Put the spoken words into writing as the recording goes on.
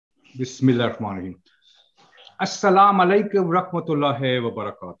Bismillahirrahmanirrahim. Assalamu alaikum rahmatullahi wa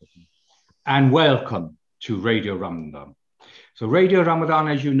barakatuh. And welcome to Radio Ramadan. So Radio Ramadan,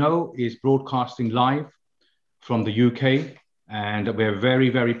 as you know, is broadcasting live from the UK. And we're very,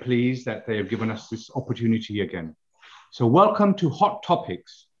 very pleased that they have given us this opportunity again. So welcome to Hot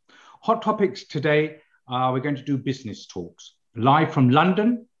Topics. Hot Topics today, we're going to do business talks live from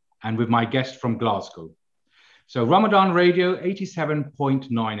London and with my guest from Glasgow. So Ramadan Radio 87.9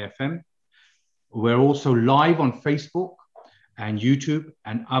 FM. We're also live on Facebook and YouTube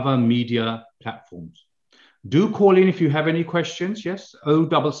and other media platforms. Do call in if you have any questions. Yes,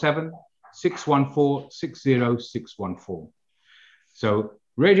 077 614 60614. So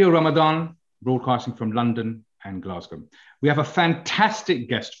Radio Ramadan, broadcasting from London and Glasgow. We have a fantastic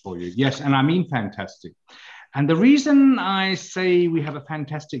guest for you. Yes, and I mean fantastic. And the reason I say we have a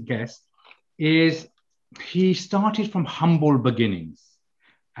fantastic guest is he started from humble beginnings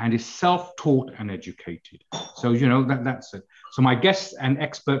and is self-taught and educated. So, you know, that's it. So my guest and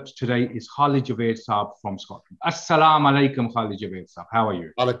expert today is Khalid Javid Saab from Scotland. Assalamu alaikum, Khalid Javid Saab. How are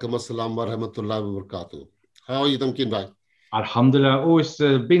you? Alaikum assalam wa rahmatullahi wa barakatuh. How are you, Tamkin bhai? Alhamdulillah. Always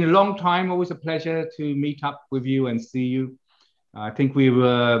been a long time. Always a pleasure to meet up with you and see you. I think we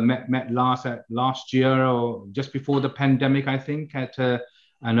were met last year or just before the pandemic, I think, at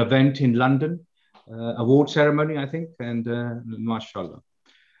an event in London, award ceremony, I think, and mashallah.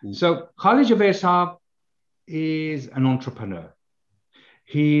 So Khalid Javid Saab is an entrepreneur.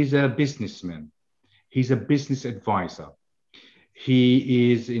 He's a businessman. He's a business advisor.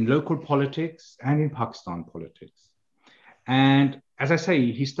 He is in local politics and in Pakistan politics. And as I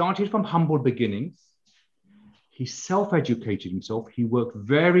say, he started from humble beginnings. He self-educated himself. He worked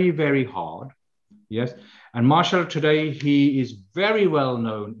very, very hard. Yes. And mashallah, today he is very well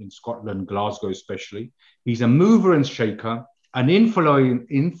known in Scotland, Glasgow especially. He's a mover and shaker, an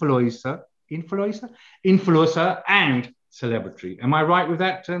influencer and celebrity. Am I right with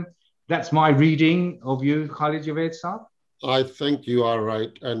that? That's my reading of you, Khalid Javid Saab. I think you are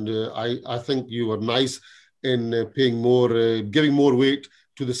right. And I think you were nice in giving more weight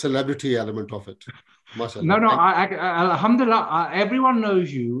to the celebrity element of it. Mashallah. No, alhamdulillah, everyone knows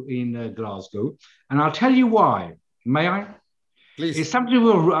you in Glasgow. And I'll tell you why. May I? Please. It's something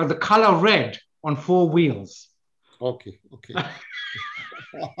with the color red on four wheels. Okay.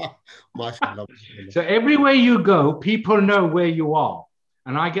 Mashallah. So everywhere you go, people know where you are.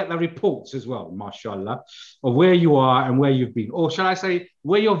 And I get the reports as well, mashallah, of where you are and where you've been. Or shall I say,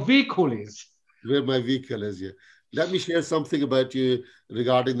 where your vehicle is. Where my vehicle is, yeah. Let me share something about you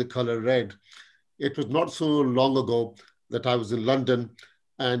regarding the color red. It was not so long ago that I was in London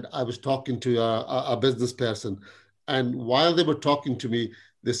and I was talking to a business person. And while they were talking to me,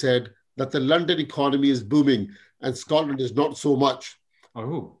 they said that the London economy is booming and Scotland is not so much.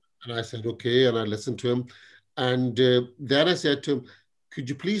 Oh. And I said, okay. And I listened to him. And then I said to him, could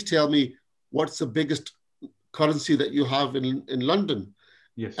you please tell me what's the biggest currency that you have in London?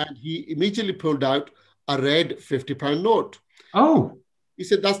 Yes. And he immediately pulled out a red £50 note. Oh. He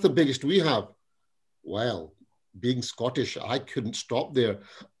said, that's the biggest we have. Well, being Scottish, I couldn't stop there.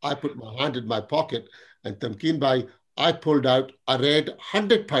 I put my hand in my pocket and Tamkin bhai, I pulled out a red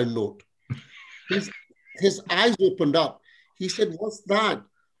 £100 note. His eyes opened up. He said, what's that?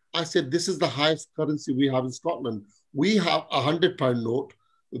 I said, this is the highest currency we have in Scotland. We have a £100 note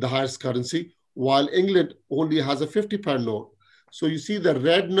with the highest currency, while England only has a £50 note. So you see the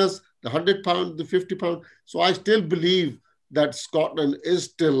redness, the £100, the £50. So I still believe that Scotland is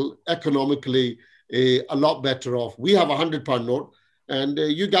still economically a lot better off. We have a £100 note, and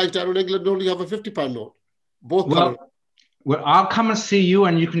you guys down in England only have a £50 note. Both. Well, I'll come and see you,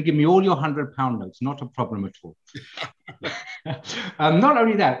 and you can give me all your £100 notes. Not a problem at all. Not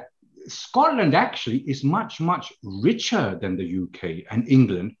only that, Scotland actually is much, much richer than the UK and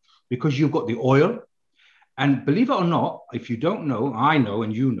England because you've got the oil. And believe it or not, if you don't know, I know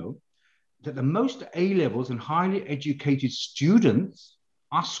and you know, that the most A-levels and highly educated students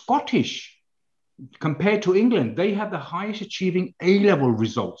are Scottish compared to England. They have the highest achieving A-level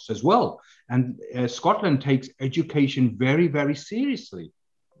results as well. And Scotland takes education very, very seriously.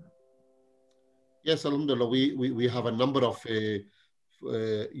 Yes, alhamdulillah, we have a number of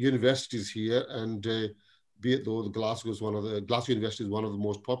universities here, and be it though Glasgow University is one of the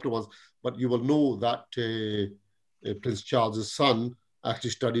most popular ones, but you will know that Prince Charles's son actually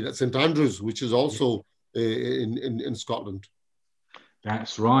studied at St Andrews, which is also in Scotland.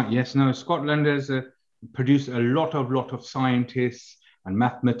 That's right. Yes. No. Scotland has produced a lot of scientists and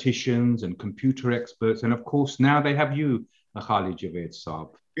mathematicians and computer experts, and of course now they have you, Khalid Javid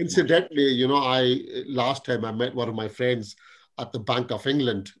Saab. Incidentally, last time I met one of my friends, at the Bank of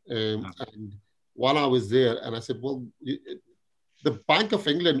England. And while I was there, and I said, well, the Bank of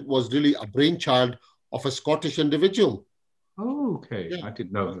England was really a brainchild of a Scottish individual. Oh, okay. Yeah. I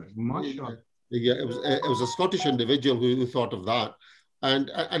didn't know that. Mashallah. Yeah, it was a Scottish individual who thought of that.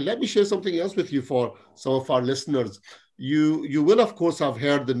 And let me share something else with you for some of our listeners. You will, of course, have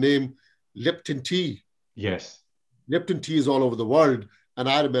heard the name Lipton tea. Yes. Lipton tea is all over the world. And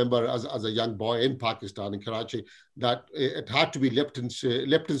I remember as a young boy in Pakistan, in Karachi, that it had to be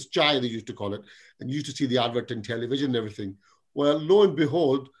Lipton's chai, they used to call it. And you used to see the advert in television and everything. Well, lo and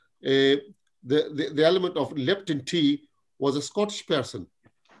behold, the element of Lipton tea was a Scottish person.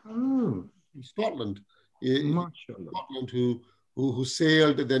 Oh. In Scotland. Mashallah. Scotland who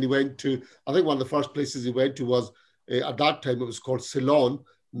sailed, and then he went to, I think one of the first places he went to was, at that time it was called Ceylon,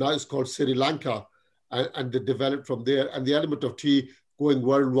 now it's called Sri Lanka, and they developed from there, and the element of tea going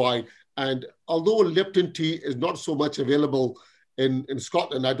worldwide. And although Lipton tea is not so much available in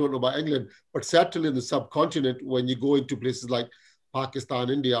Scotland, I don't know about England, but certainly in the subcontinent, when you go into places like Pakistan,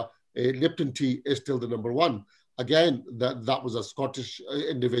 India, Lipton tea is still the number one. Again, that was a Scottish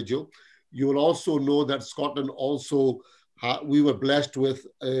individual. You will also know that Scotland also, we were blessed with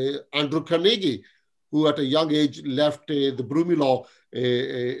Andrew Carnegie, who at a young age left the Broomielaw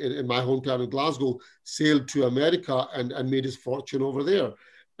in my hometown in Glasgow, sailed to America and made his fortune over there.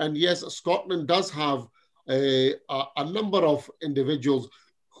 And yes, Scotland does have a number of individuals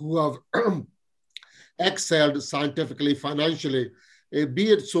who have excelled scientifically, financially,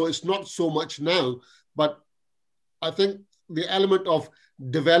 be it so it's not so much now, but I think the element of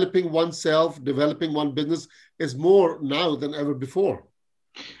developing oneself, developing one business is more now than ever before.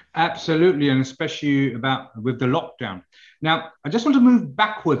 Absolutely, and especially with the lockdown. Now, I just want to move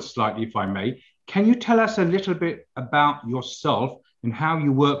backwards slightly, if I may. Can you tell us a little bit about yourself and how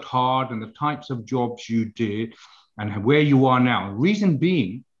you worked hard and the types of jobs you did and where you are now? Reason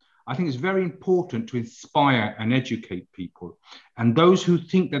being, I think it's very important to inspire and educate people. And those who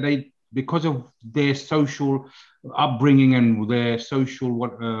think that because of their social upbringing and their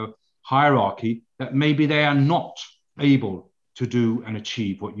social hierarchy, that maybe they are not able to do and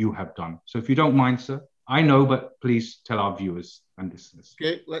achieve what you have done. So if you don't mind, sir, I know, but please tell our viewers and listeners.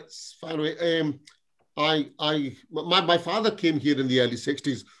 Okay, let's find a way. My father came here in the early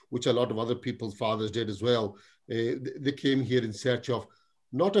 60s, which a lot of other people's fathers did as well. They came here in search of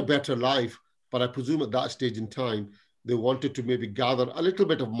not a better life, but I presume at that stage in time, they wanted to maybe gather a little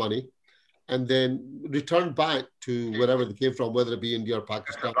bit of money and then return back to wherever they came from, whether it be India or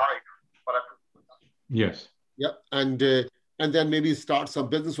Pakistan. Yes. Yeah, and then maybe start some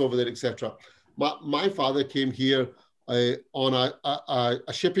business over there, etc. My father came here on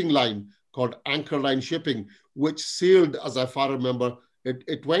a shipping line called Anchor Line Shipping, which sailed, as I far remember,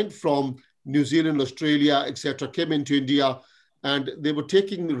 it went from New Zealand, Australia, etc., came into India, and they were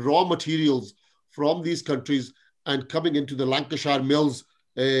taking raw materials from these countries and coming into the Lancashire mills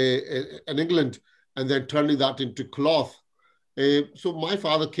in England, and then turning that into cloth. So my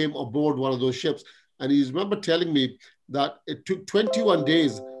father came aboard one of those ships, and he remember telling me that it took 21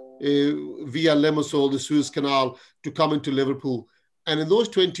 days via Limassol, the Suez Canal, to come into Liverpool. And in those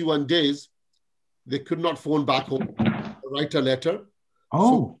 21 days, they could not phone back home, write a letter.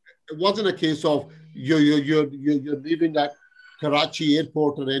 Oh. So it wasn't a case of you're leaving at Karachi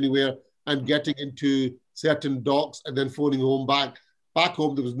airport or anywhere and getting into certain docks and then phoning home back. Back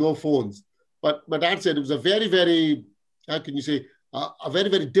home, there was no phones. But my dad said it was a very, very, how can you say, a very,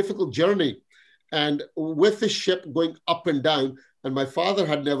 very difficult journey. And with the ship going up and down, and my father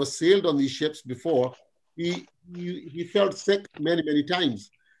had never sailed on these ships before, he felt sick many, many times.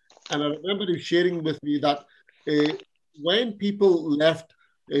 And I remember him sharing with me that when people left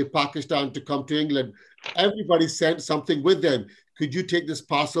Pakistan to come to England, everybody sent something with them. Could you take this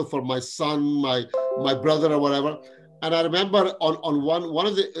parcel for my son, my brother, or whatever? And I remember on one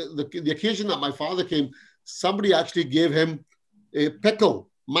of the occasion that my father came, somebody actually gave him a pickle,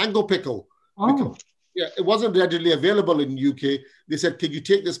 mango pickle. Oh. Because, yeah, it wasn't readily available in UK. They said, could you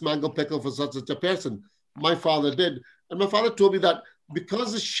take this mango pickle for such a person? My father did. And my father told me that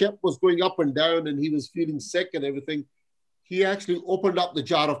because the ship was going up and down and he was feeling sick and everything, he actually opened up the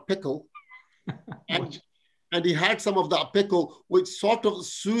jar of pickle and he had some of that pickle, which sort of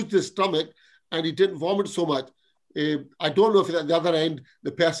soothed his stomach, and he didn't vomit so much. I don't know if at the other end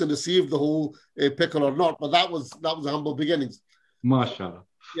the person received the whole pickle or not, but that was the humble beginnings. Mashallah.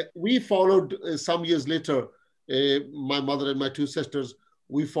 Yeah, we followed some years later. My mother and my two sisters,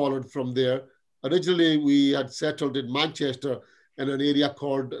 we followed from there. Originally, we had settled in Manchester in an area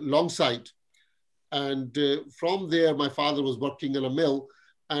called Longside, and from there, my father was working in a mill.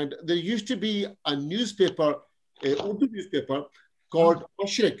 And there used to be a newspaper, Urdu newspaper, called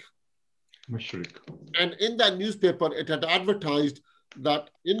Mashrik. Mashrik. And in that newspaper, it had advertised that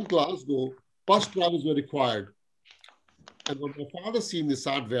in Glasgow, bus drivers were required. And when my father seen this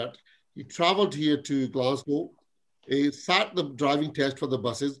advert, he traveled here to Glasgow, he sat the driving test for the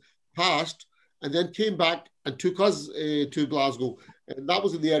buses, passed, and then came back and took us to Glasgow. And that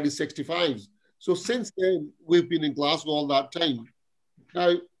was in the early 65s. So since then, we've been in Glasgow all that time.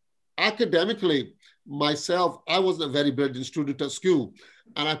 Now, academically, myself, I wasn't a very brilliant student at school.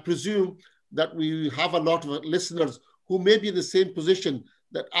 And I presume that we have a lot of listeners who may be in the same position,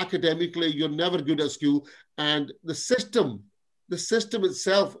 that academically you're never good at school and the system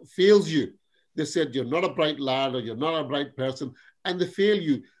itself fails you. They said you're not a bright lad or you're not a bright person, and they fail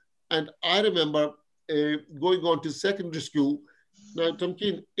you. And I remember going on to secondary school. Now,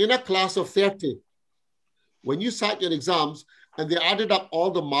 Tamkin, in a class of 30, when you sat your exams and they added up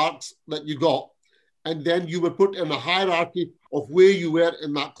all the marks that you got, and then you were put in a hierarchy of where you were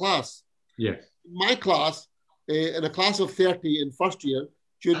in that class. Yes. In my class, in a class of 30 in first year,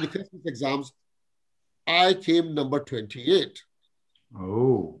 during the Christmas exams, I came number 28.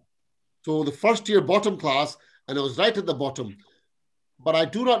 Oh. So the first year bottom class, and I was right at the bottom. But I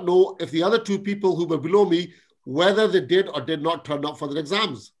do not know if the other two people who were below me, whether they did or did not turn up for their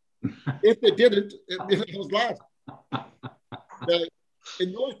exams. If they didn't, I was glad. Now,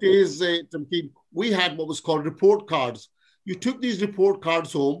 in those days, Tamkin, we had what was called report cards. You took these report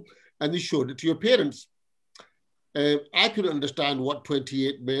cards home and you showed it to your parents. I couldn't understand what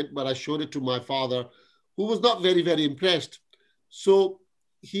 28 meant, but I showed it to my father, who was not very, very impressed. So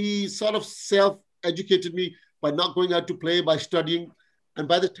he sort of self-educated me by not going out to play, by studying. And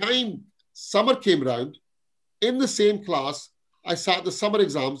by the time summer came around, in the same class, I sat the summer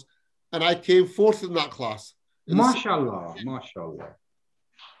exams and I came fourth in that class. MashaAllah, MashaAllah.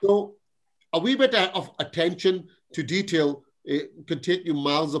 So a wee bit of attention to detail can take you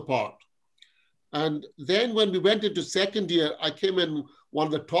miles apart. And then when we went into second year, I came in one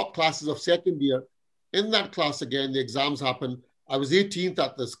of the top classes of second year. In that class again, the exams happened. I was 18th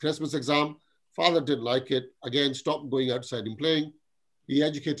at this Christmas exam. Father didn't like it. Again, stopped going outside and playing. He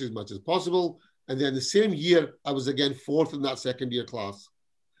educated as much as possible. And then the same year, I was again fourth in that second year class.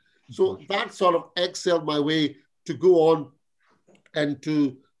 So that sort of excelled my way to go on and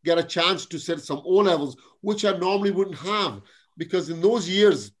to get a chance to sit some O-levels, which I normally wouldn't have. Because in those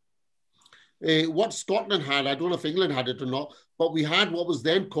years, what Scotland had, I don't know if England had it or not, but we had what was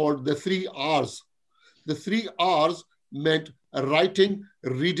then called the 3 R's. The 3 R's meant writing,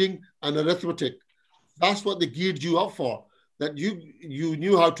 reading, and arithmetic. That's what they geared you up for, that you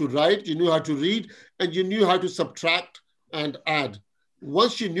knew how to write, you knew how to read, and you knew how to subtract and add.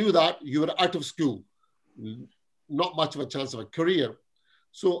 Once you knew that, you were out of school. Not much of a chance of a career.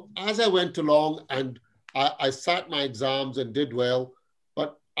 So as I went along and I sat my exams and did well,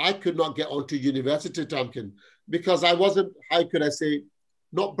 but I could not get onto university, Tamkin, because I wasn't, how could I say,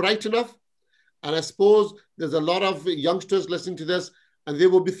 not bright enough. And I suppose there's a lot of youngsters listening to this and they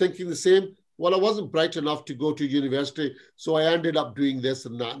will be thinking the same. Well, I wasn't bright enough to go to university, so I ended up doing this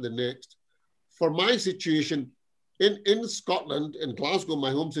and that and the next. For my situation, in Scotland, in Glasgow,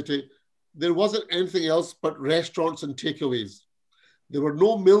 my home city, there wasn't anything else but restaurants and takeaways. There were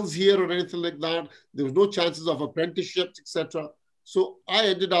no mills here or anything like that. There was no chances of apprenticeships, etc. So I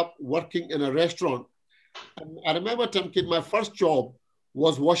ended up working in a restaurant. And I remember, Tamkin, my first job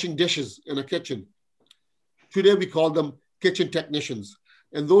was washing dishes in a kitchen. Today we call them kitchen technicians.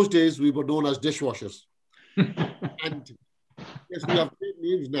 In those days, we were known as dishwashers. And yes, we have great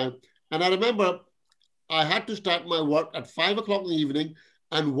names now. And I remember I had to start my work at 5 o'clock in the evening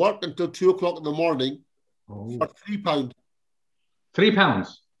and work until 2 o'clock in the morning for £3. £3?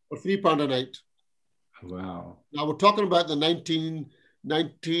 For £3 a night. Wow. Now we're talking about the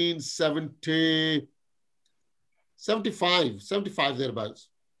 1970, 75 thereabouts.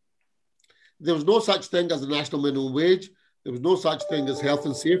 There was no such thing as a national minimum wage. There was no such thing as health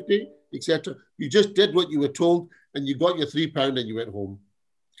and safety, etc. You just did what you were told and you got your £3 and you went home.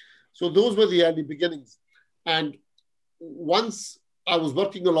 So those were the early beginnings. And once I was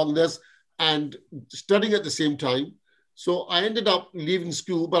working along this and studying at the same time, so I ended up leaving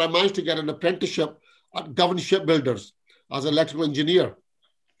school, but I managed to get an apprenticeship at Govan Shipbuilders as an electrical engineer.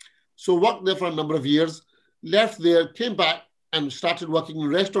 So worked there for a number of years, left there, came back and started working in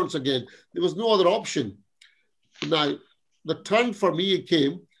restaurants again. There was no other option. Now, the turn for me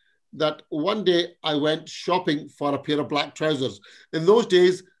came that one day I went shopping for a pair of black trousers. In those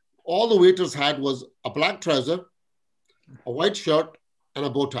days, all the waiters had was a black trouser, a white shirt, and a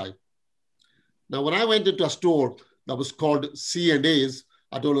bow tie. Now, when I went into a store that was called C&A's,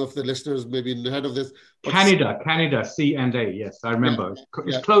 I don't know if the listeners maybe heard of this, but Canada, C&A. Yes, I remember. It's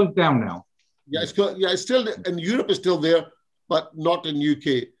yeah, closed down now. yeah, it's still in Europe, is still there, but not in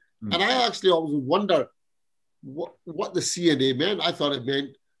UK. And I actually always wonder what the C&A meant. I thought it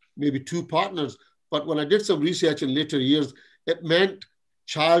meant maybe two partners, but when I did some research in later years, it meant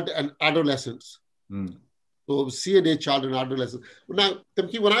child and adolescents. So C&A, child and adolescent. Now,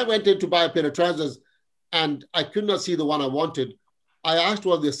 when I went in to buy a pair of trousers and I could not see the one I wanted, I asked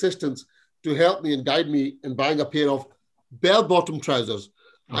one of the assistants to help me and guide me in buying a pair of bell-bottom trousers.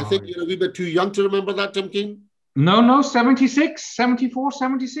 I think you're a wee bit too young to remember that, Tamkin. No, 76, 74,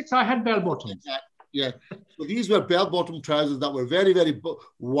 76. I had bell-bottoms. Yeah. So these were bell-bottom trousers that were very, very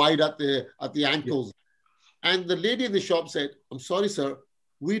wide at the ankles. Yeah. And the lady in the shop said, "I'm sorry, sir,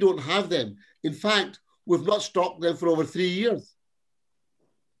 we don't have them. In fact, we've not stocked them for over 3 years."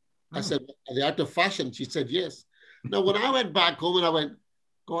 I said, "Are they out of fashion?" She said, "Yes." Now, when I went back home and I went,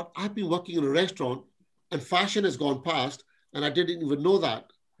 "God, I've been working in a restaurant and fashion has gone past and I didn't even know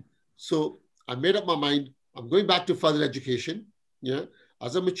that." So I made up my mind, I'm going back to further education,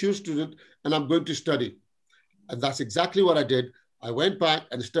 as a mature student, and I'm going to study. And that's exactly what I did. I went back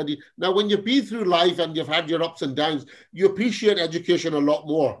and studied. Now, when you've been through life and you've had your ups and downs, you appreciate education a lot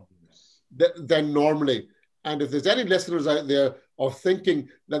more than normally. And if there's any listeners out there of thinking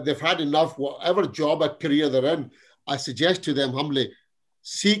that they've had enough, whatever job or career they're in, I suggest to them humbly,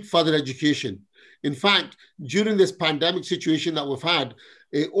 seek further education. In fact, during this pandemic situation that we've had,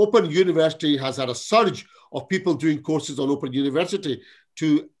 Open University has had a surge of people doing courses on Open University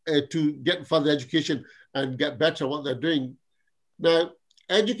to get further education and get better at what they're doing. Now,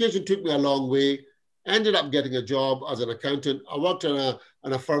 education took me a long way. Ended up getting a job as an accountant. I worked in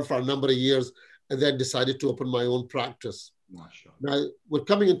a firm for a number of years and then decided to open my own practice. Mashallah. Now, we're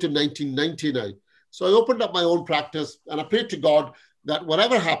coming into 1990 now. So I opened up my own practice and I prayed to God that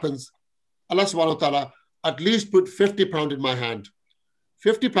whatever happens, Allah subhanahu wa ta'ala at least put £50 in my hand.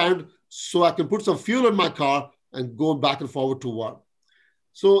 £50 so I can put some fuel in my car and go back and forward to work.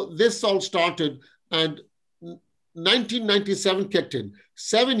 So this all started and 1997 kicked in.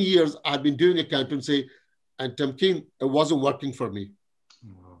 7 years I'd been doing accountancy and Tamkin, it wasn't working for me.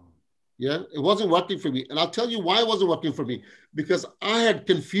 Yeah, it wasn't working for me. And I'll tell you why it wasn't working for me. Because I had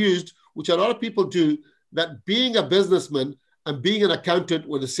confused, which a lot of people do, that being a businessman and being an accountant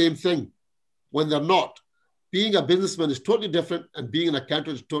were the same thing when they're not. Being a businessman is totally different and being an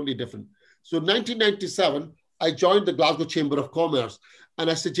accountant is totally different. So in 1997, I joined the Glasgow Chamber of Commerce. And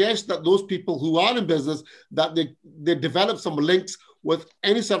I suggest that those people who are in business, that they develop some links with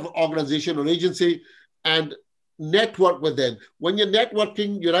any sort of organization or agency and network with them. When you're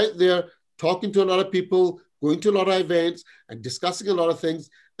networking, you're out there talking to a lot of people, going to a lot of events and discussing a lot of things.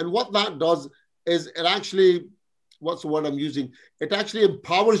 And what that does is it actually, what's the word I'm using? It actually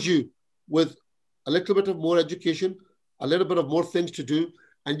empowers you with a little bit of more education, a little bit of more things to do,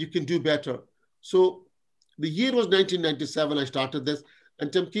 and you can do better. So the year was 1997, I started this. And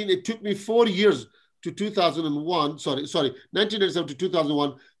Tamkin, it took me 4 years to 1997 to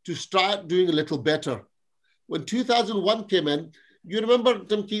 2001 to start doing a little better. When 2001 came in, you remember,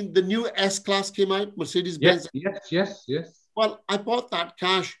 Tamkin, the new S-Class came out, Mercedes-Benz? Yes. Well, I bought that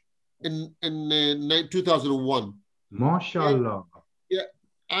cash in 2001. MashaAllah. Yeah,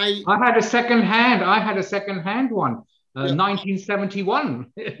 I had a second hand. One,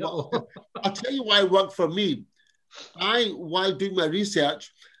 1971. Well, I'll tell you why it worked for me. While doing my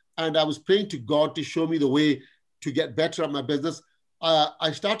research, and I was praying to God to show me the way to get better at my business,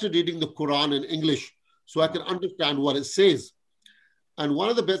 I started reading the Quran in English so I can understand what it says. And one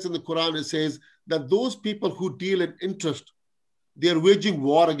of the bits in the Quran, it says that those people who deal in interest, they're waging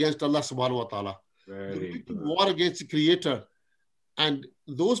war against Allah subhanahu wa ta'ala. They're waging war against the Creator. And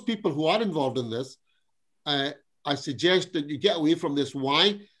those people who are involved in this, I suggest that you get away from this.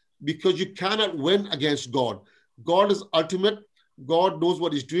 Why? Because you cannot win against God. God is ultimate. God knows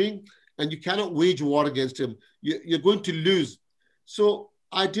what he's doing, and you cannot wage war against him. You're going to lose. So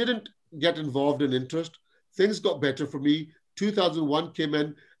I didn't get involved in interest. Things got better for me. 2001 came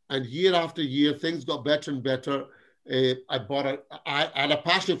in, and year after year, things got better and better. I had a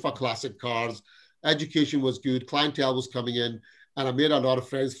passion for classic cars. Education was good. Clientele was coming in, and I made a lot of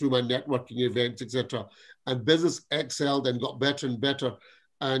friends through my networking events, etc. And business excelled and got better and better.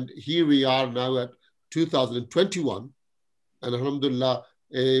 And here we are now at 2021. And alhamdulillah,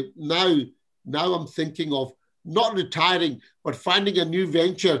 now I'm thinking of not retiring, but finding a new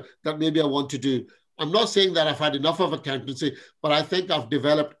venture that maybe I want to do. I'm not saying that I've had enough of accountancy, but I think I've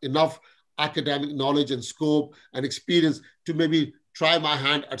developed enough academic knowledge and scope and experience to maybe try my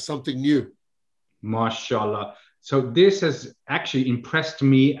hand at something new. MashaAllah. So this has actually impressed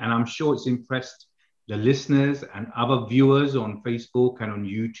me, and I'm sure it's impressed the listeners and other viewers on Facebook and on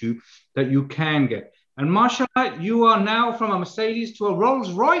YouTube that you can get. And mashallah, you are now from a Mercedes to a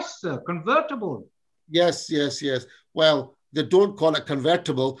Rolls Royce, sir, convertible. Yes, yes, yes. Well, they don't call it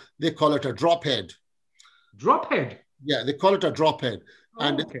convertible. They call it a drop head. Drop head. Yeah, they call it a drop head.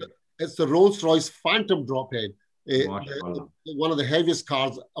 And Oh, okay. it's the Rolls-Royce Phantom drop head. Mashallah. One of the heaviest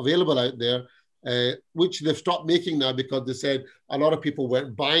cars available out there, which they've stopped making now because they said a lot of people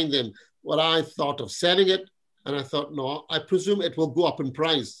weren't buying them. Well, I thought of selling it, and I thought, no, I presume it will go up in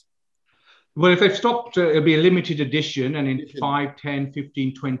price. Well, if they've stopped, it'll be a limited edition, and in 5, 10,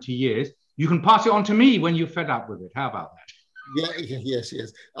 15, 20 years, you can pass it on to me when you're fed up with it. How about that? Yeah, yes,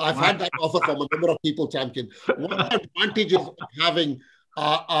 yes. I've had that offer from a number of people, Tamkin. One of the advantages of having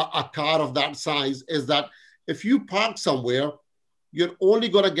a car of that size is that if you park somewhere, you're only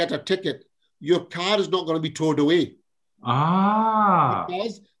going to get a ticket. Your car is not going to be towed away. Ah.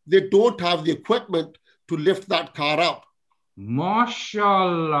 Because they don't have the equipment to lift that car up.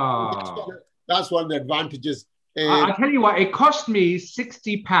 Mashallah. That's one of the advantages. I tell you what, it cost me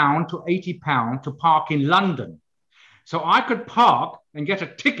 £60 to £80 to park in London. So I could park and get a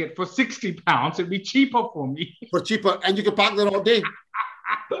ticket for £60. It'd be cheaper for me. For cheaper, and you can park there all day.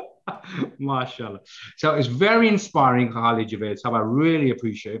 Mashallah. So it's very inspiring, Khalid Javid. So I really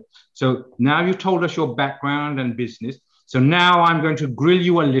appreciate it. So now you've told us your background and business. So now I'm going to grill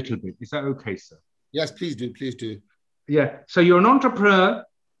you a little bit. Is that okay, sir? Yes, please do. Please do. Yeah. So you're an entrepreneur.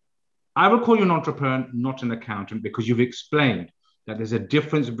 I will call you an entrepreneur, not an accountant, because you've explained that there's a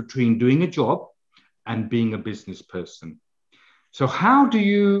difference between doing a job and being a business person. So how did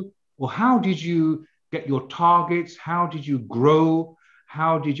you get your targets? How did you grow?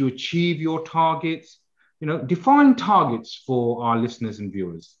 How did you achieve your targets? Define targets for our listeners and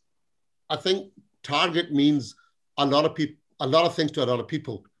viewers. I think target means a lot of people, a lot of things to a lot of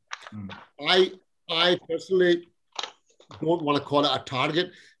people. I personally don't want to call it a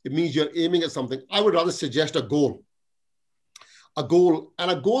target. It means you're aiming at something. I would rather suggest a goal. A goal,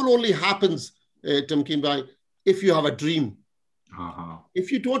 and a goal only happens, Tamkin Bhai, if you have a dream.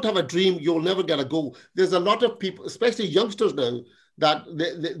 If you don't have a dream, you'll never get a goal. There's a lot of people, especially youngsters now, that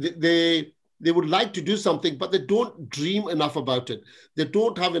they would like to do something, but they don't dream enough about it. They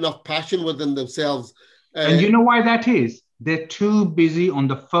don't have enough passion within themselves. And you know why that is? They're too busy on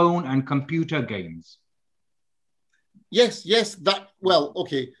the phone and computer games. Yes, well,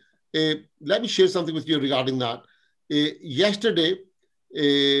 okay. Let me share something with you regarding that. Yesterday,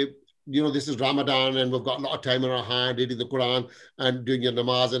 this is Ramadan and we've got a lot of time in our hand, reading the Quran and doing your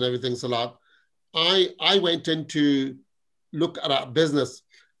namaz and everything, salat. I went in to look at a business.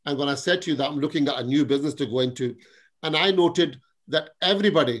 And when I said to you that I'm looking at a new business to go into, and I noted that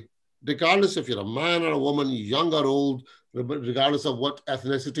everybody, regardless if you're a man or a woman, young or old, regardless of what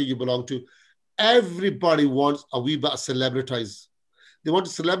ethnicity you belong to, everybody wants a wee bit of celebrities. They want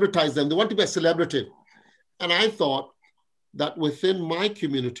to celebritize them. They want to be a celebrity. And I thought that within my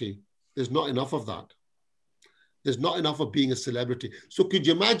community, there's not enough of that. There's not enough of being a celebrity. So could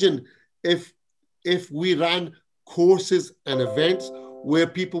you imagine if we ran courses and events where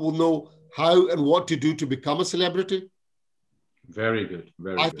people will know how and what to do to become a celebrity? Very good.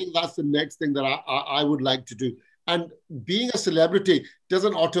 I think that's the next thing that I would like to do. And being a celebrity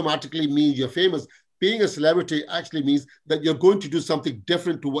doesn't automatically mean you're famous. Being a celebrity actually means that you're going to do something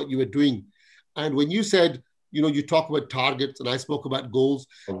different to what you were doing. And when you said, you talk about targets and I spoke about goals,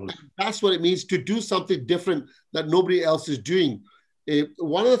 that's what it means to do something different that nobody else is doing.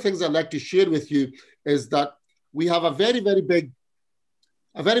 One of the things I'd like to share with you is that we have a very, very big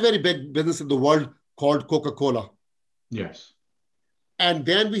business in the world called Coca-Cola. Yes. And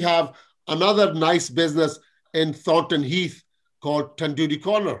then we have another nice business in Thornton Heath called Tandoori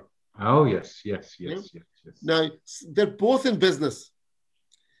Corner. Oh, yes. Now, they're both in business.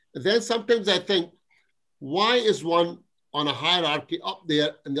 Then sometimes I think, why is one on a hierarchy up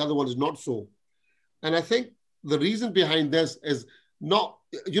there and the other one is not so? And I think the reason behind this is not,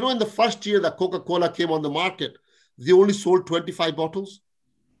 in the first year that Coca-Cola came on the market, they only sold 25 bottles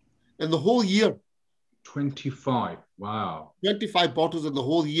in the whole year. 25. Wow. 25 bottles in the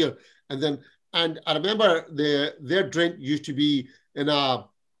whole year. And I remember their drink used to be in I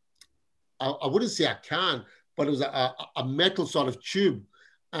wouldn't say a can, but it was a metal sort of tube.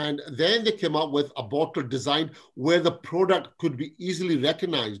 And then they came up with a bottle designed where the product could be easily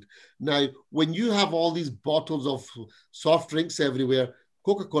recognized. Now, when you have all these bottles of soft drinks everywhere,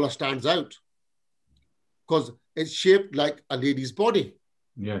 Coca-Cola stands out because it's shaped like a lady's body.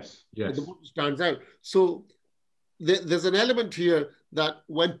 Yes. The bottle stands out. So there's an element here that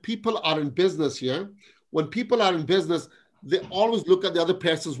when people are in business here, when people are in business, they always look at the other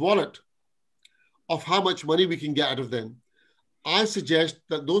person's wallet of how much money we can get out of them. I suggest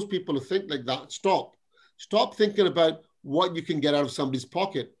that those people who think like that, stop. Stop thinking about what you can get out of somebody's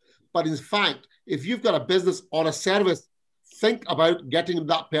pocket. But in fact, if you've got a business or a service, think about getting in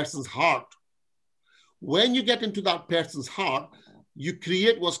that person's heart. When you get into that person's heart, you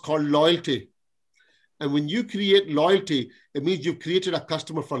create what's called loyalty. And when you create loyalty, it means you've created a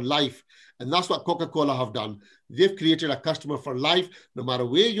customer for life. And that's what Coca-Cola have done. They've created a customer for life. No matter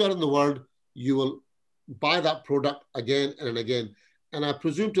where you are in the world, you will buy that product again and again. And I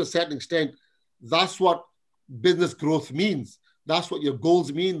presume to a certain extent, that's what business growth means. That's what your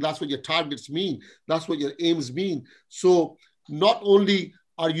goals mean. That's what your targets mean. That's what your aims mean. So not only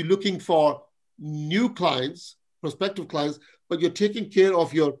are you looking for new clients, prospective clients, but you're taking care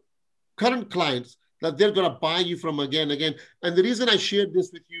of your current clients that they're going to buy you from again and again. And the reason I shared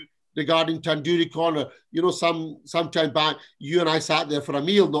this with you regarding Tandoori Corner, some time back, you and I sat there for a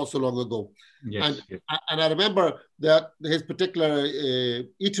meal not so long ago. Yes, and I remember that his particular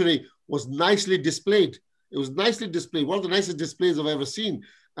eatery was nicely displayed. It was nicely displayed, one of the nicest displays I've ever seen.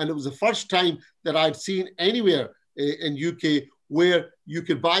 And it was the first time that I'd seen anywhere in UK where you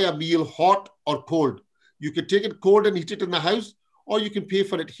could buy a meal hot or cold. You could take it cold and eat it in the house, or you can pay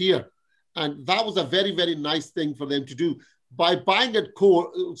for it here. And that was a very, very nice thing for them to do. By buying it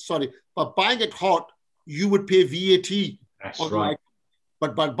buying it hot, you would pay VAT. That's right.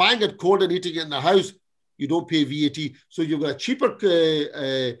 But by buying it cold and eating it in the house, you don't pay VAT. So you've got a cheaper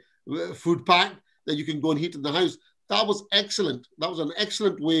food pack that you can go and heat in the house. That was excellent. That was an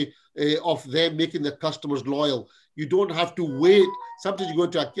excellent way of them making their customers loyal. You don't have to wait. Sometimes you go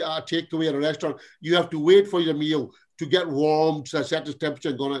to a takeaway at a restaurant, you have to wait for your meal to get warm to a certain temperature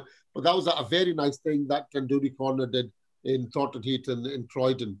and go on. But that was a very nice thing that Tandoori Corner did in Thornton Heath and in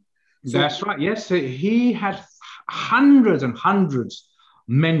Croydon. So, that's right. Yes, so he had hundreds and hundreds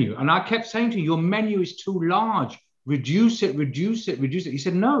menu. And I kept saying to you, your menu is too large. Reduce it, reduce it, reduce it. He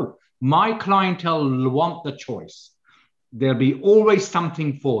said, no, my clientele want the choice. There'll be always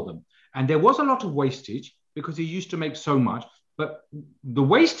something for them. And there was a lot of wastage because he used to make so much. But the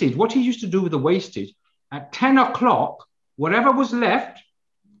wastage, what he used to do with the wastage, at 10 o'clock, whatever was left,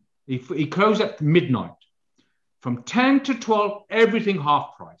 he closed at midnight. From 10 to 12, everything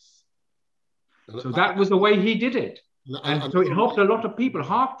half price. So that was the way he did it. And so it helped a lot of people,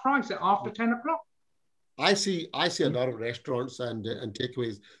 half price after 10 o'clock. I see a lot of restaurants and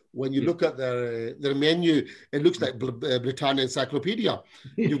takeaways. When you look at their menu, it looks like Britannia Encyclopedia.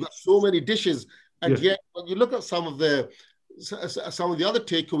 You've got so many dishes. And yet, when you look at some of the other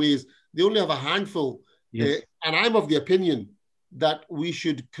takeaways, they only have a handful. And I'm of the opinion that we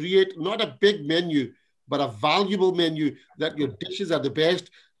should create not a big menu, but a valuable menu that your dishes are the best.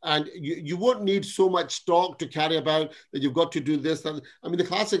 And you won't need so much stock to carry about that you've got to do this. I mean, the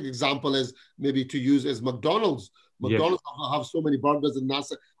classic example is maybe to use is McDonald's. McDonald's have so many burgers and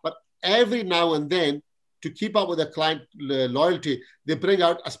NASA, but every now and then, to keep up with their client loyalty, they bring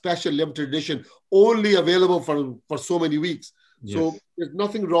out a special limited edition only available for so many weeks. So there's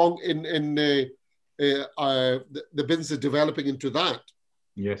nothing wrong in the business is developing into that.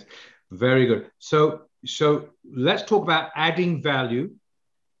 Yes, very good. So let's talk about adding value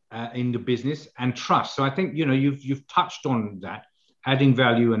in the business and trust. So I think you've touched on that, adding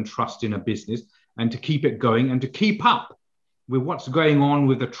value and trust in a business, and to keep it going and to keep up with what's going on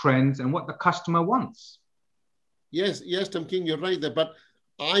with the trends and what the customer wants. Yes, Tamkin, you're right there. But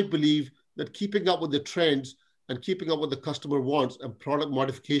I believe that keeping up with the trends and keeping up with the customer wants and product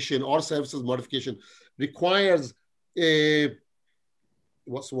modification or services modification requires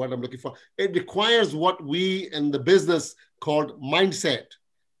what's the word I'm looking for? It requires what we in the business called mindset.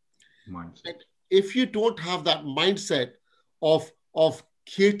 And if you don't have that mindset of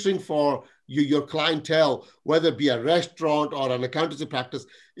catering for your clientele, whether it be a restaurant or an accountancy practice,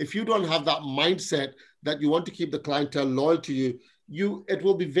 if you don't have that mindset that you want to keep the clientele loyal to you, it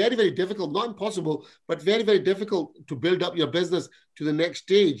will be very, very difficult, not impossible, but very, very difficult to build up your business to the next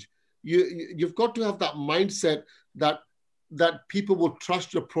stage. You've got to have that mindset that people will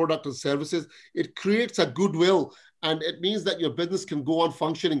trust your product and services. It creates a goodwill, and it means that your business can go on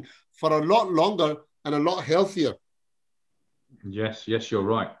functioning for a lot longer and a lot healthier. Yes, you're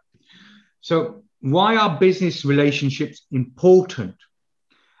right. So why are business relationships important?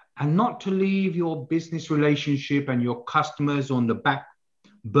 And not to leave your business relationship and your customers on the back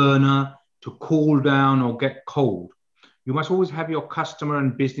burner to cool down or get cold. You must always have your customer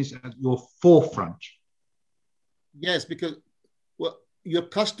and business at your forefront. Yes, because your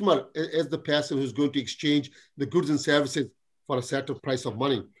customer is the person who's going to exchange the goods and services for a certain price of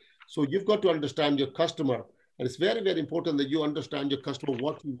money. So you've got to understand your customer. And it's very, very important that you understand your customer,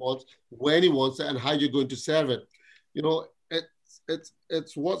 what he wants, when he wants it, and how you're going to serve it. You know,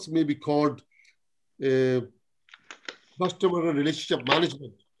 it's what's maybe called customer relationship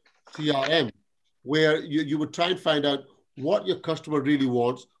management, CRM, where you would try and find out what your customer really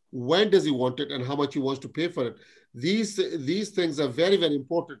wants, when does he want it, and how much he wants to pay for it. These things are very, very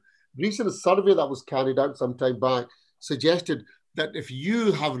important. Recent survey that was carried out some time back suggested that if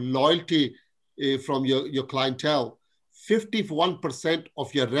you have loyalty from your clientele, 51%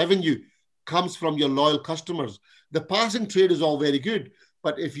 of your revenue comes from your loyal customers. The passing trade is all very good,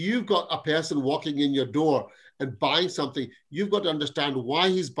 but if you've got a person walking in your door and buying something, you've got to understand why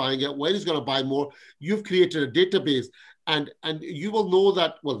he's buying it, when he's going to buy more. You've created a database, and you will know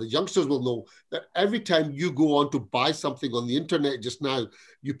that, well, the youngsters will know that every time you go on to buy something on the internet just now,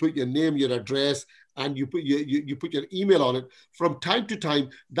 you put your name, your address, and you put your email on it. From time to time,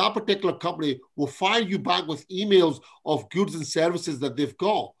 that particular company will fire you back with emails of goods and services that they've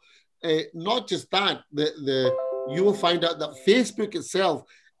got. Not just that, you will find out that Facebook itself,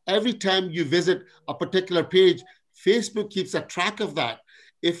 every time you visit a particular page, Facebook keeps a track of that.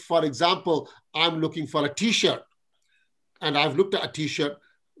 If, for example, I'm looking for a t-shirt and I've looked at a t-shirt,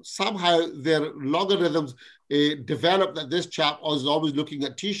 somehow their logarithms develop that this chap is always looking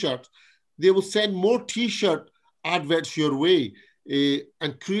at t-shirts. They will send more t-shirt adverts your way,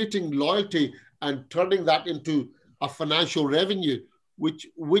 and creating loyalty and turning that into a financial revenue,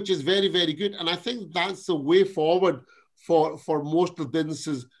 which is very, very good. And I think that's the way forward for most of the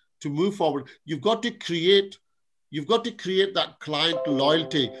businesses to move forward. You've got to create that client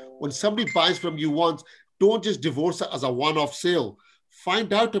loyalty. When somebody buys from you once, don't just divorce it as a one-off sale.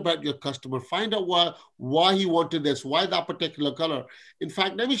 Find out about your customer. Find out why he wanted this, why that particular color. In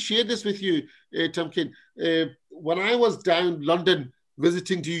fact, let me share this with you, Tamkin. When I was down London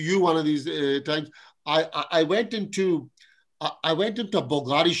visiting to you one of these times, I went into a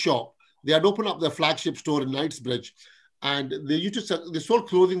Bulgari shop. They had opened up their flagship store in Knightsbridge, and they sold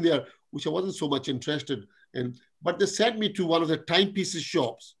clothing there, which I wasn't so much interested in. But they sent me to one of the timepieces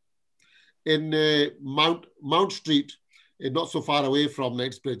shops in Mount Street, not so far away from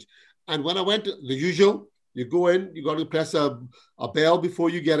Knightsbridge. And when I went, the usual, you go in, you got to press a bell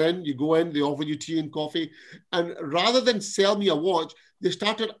before you get in. You go in, they offer you tea and coffee. And rather than sell me a watch, they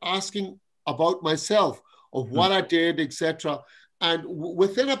started asking about myself, of what I did, etc. And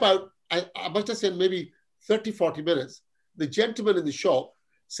within about, I must have said maybe 30, 40 minutes, the gentleman in the shop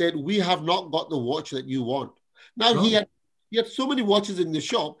said, "We have not got the watch that you want." Now, he had so many watches in the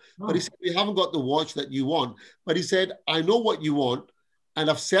shop, but he said, "We haven't got the watch that you want." But he said, "I know what you want, and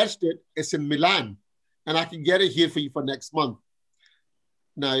I've searched it. It's in Milan, and I can get it here for you for next month."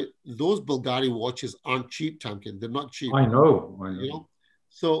 Now, those Bulgari watches aren't cheap, Tamkin. They're not cheap. I know. You know?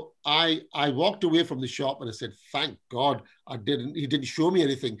 So I walked away from the shop and I said, "Thank God he didn't show me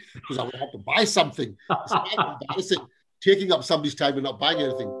anything, because I would have to buy something." It's not embarrassing taking up somebody's time and not buying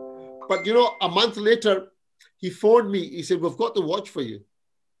anything. But a month later, he phoned me. He said, "We've got the watch for you."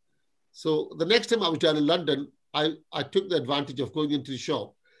 So the next time I was down in London, I took the advantage of going into the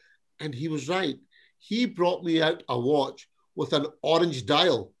shop, and he was right. He brought me out a watch with an orange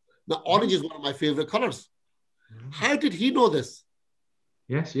dial. Now, orange is one of my favorite colors. How did he know this?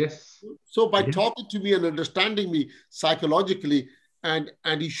 Yes. So by talking to me and understanding me psychologically, and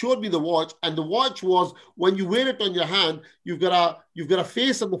he showed me the watch, and the watch was, when you wear it on your hand, you've got a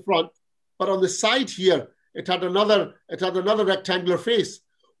face on the front, but on the side here, it had another rectangular face,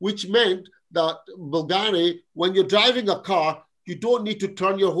 which meant that Bulgari, when you're driving a car, you don't need to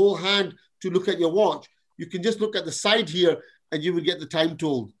turn your whole hand to look at your watch. You can just look at the side here, and you will get the time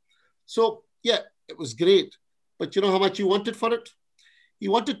told. So yeah, it was great. But you know how much he wanted for it? He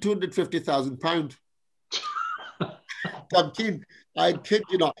wanted £250,000. Tamkin, I kid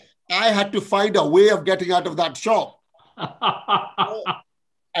you not. I had to find a way of getting out of that shop.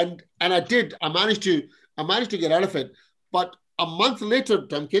 And I did. I managed to get out of it. But a month later,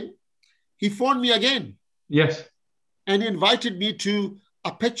 Tamkin, he phoned me again. Yes. And he invited me to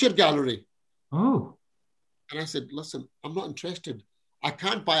a picture gallery. Oh. And I said, "Listen, I'm not interested. I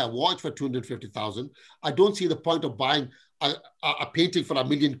can't buy a watch for 250,000. I don't see the point of buying a painting for £1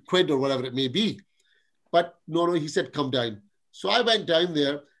 million or whatever it may be." But no, he said, "Come down." So I went down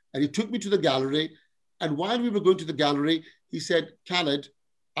there, and he took me to the gallery. And while we were going to the gallery, he said, "Khalid,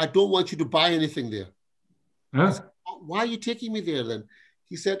 I don't want you to buy anything there." Huh? I said, "Why are you taking me there then?"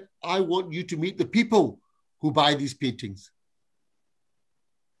 He said, "I want you to meet the people who buy these paintings."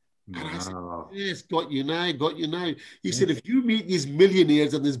 And I said, "Yes, got you now. He said, "If you meet these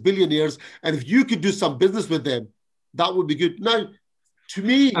millionaires and these billionaires, and if you could do some business with them, that would be good." Now, To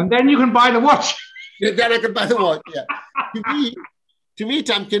me, and then you can buy the watch. then I can buy the watch. Yeah. To me,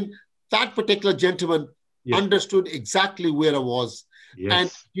 Tamkin, that particular gentleman understood exactly where I was. Yes.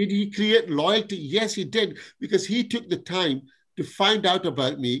 And did he create loyalty? Yes, he did, because he took the time to find out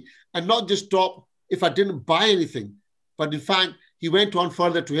about me and not just stop if I didn't buy anything, but in fact, he went on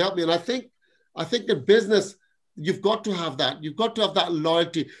further to help me. And I think in business, you've got to have that. You've got to have that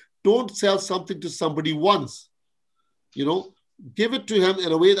loyalty. Don't sell something to somebody once, give it to him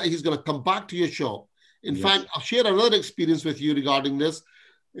in a way that he's going to come back to your shop. In fact, I'll share another experience with you regarding this.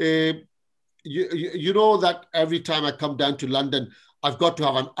 You know that every time I come down to London, I've got to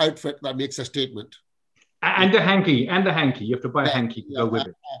have an outfit that makes a statement. And the hanky. You have to buy a hanky to go with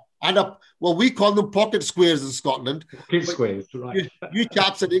it. Well, we call them pocket squares in Scotland. Pocket squares, right. You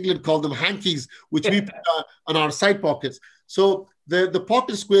chaps in England call them hankies, which we put on our side pockets. So the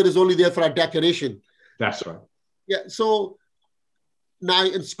pocket square is only there for our decoration. That's right. Yeah, so now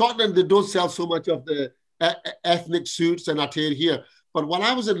in Scotland, they don't sell so much of the ethnic suits and attire here. But when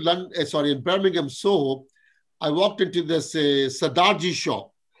I was in Birmingham, Soho, I walked into this Sardarji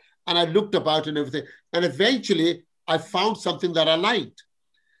shop and I looked about and everything. And eventually I found something that I liked.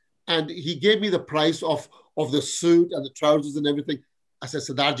 And he gave me the price of the suit and the trousers and everything. I said,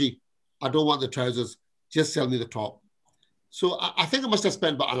 Sardarji, I don't want the trousers. Just sell me the top. So I think I must have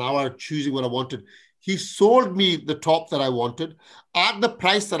spent about an hour choosing what I wanted. He sold me the top that I wanted at the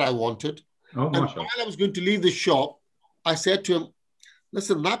price that I wanted. Oh, and while I was going to leave the shop, I said to him,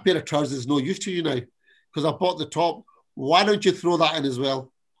 listen, that pair of trousers is no use to you now because I bought the top. Why don't you throw that in as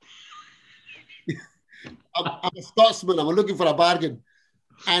well? I'm a Scotsman. I'm looking for a bargain.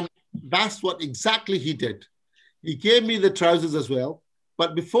 And that's what exactly he did. He gave me the trousers as well.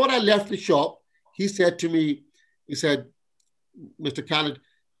 But before I left the shop, he said to me, he said, Mr. Khalid,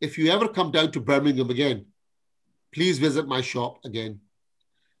 if you ever come down to Birmingham again, please visit my shop again.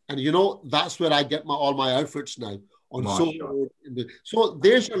 And that's where I get all my outfits now. So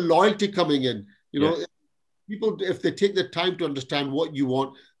there's a loyalty coming in. People, if they take the time to understand what you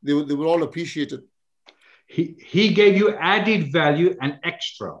want, they will all appreciate it. He gave you added value and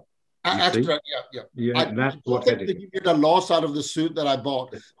extra. Extra, yeah. That's what I did. He get a loss out of the suit that I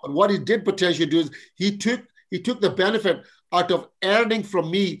bought. But what he did potentially do is he took the benefit out of earning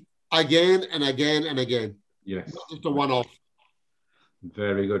from me again and again and again. Yes. Not just a one-off.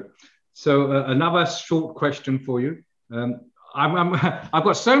 Very good. So another short question for you. I've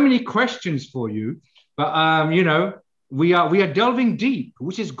got so many questions for you, but we are delving deep,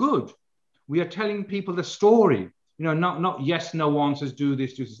 which is good. We are telling people the story. Not yes, no answers. Do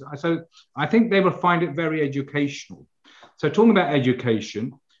this, do this. So I think they will find it very educational. So talking about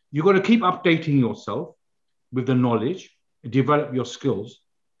education, you've got to keep updating yourself with the knowledge, develop your skills.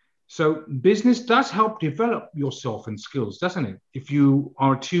 So business does help develop yourself and skills, doesn't it? If you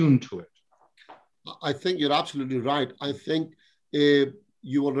are attuned to it. I think you're absolutely right. I think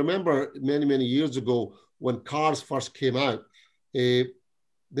you will remember many, many years ago when cars first came out,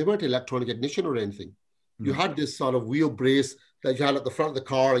 they weren't electronic ignition or anything. You had this sort of wheel brace that you had at the front of the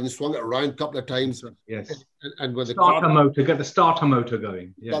car and you swung it around a couple of times. Yes. And when get the starter motor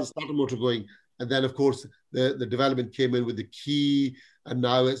going. Yes. Got the starter motor going. And then, of course, the development came in with the key, and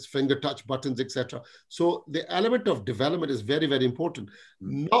now it's finger touch buttons, etc. So the element of development is very, very important,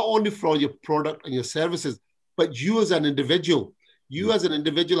 not only for your product and your services, but you as an individual. You as an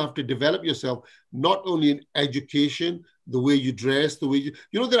individual have to develop yourself, not only in education, the way you dress, the way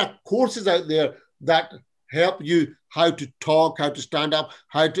there are courses out there that help you how to talk, how to stand up,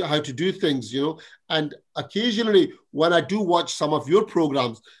 how to do things, And occasionally, when I do watch some of your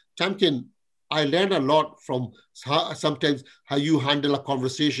programs, Tamkin, I learn a lot from sometimes how you handle a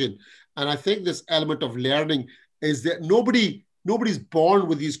conversation. And I think this element of learning is that nobody's born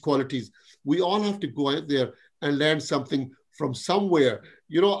with these qualities. We all have to go out there and learn something from somewhere.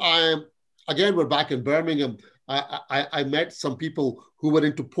 We're back in Birmingham. I met some people who were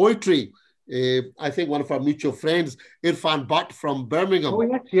into poetry. I think one of our mutual friends, Irfan Bhatt from Birmingham.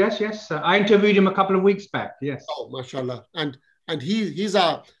 Oh, yes. I interviewed him a couple of weeks back, yes. Oh, mashallah. And he's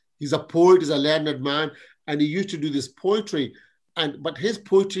a poet, he's a learned man, and he used to do this poetry. But his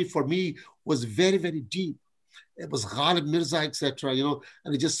poetry for me was very, very deep. It was Khalid Mirza, etc.,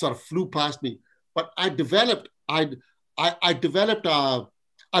 and it just sort of flew past me. But I developed a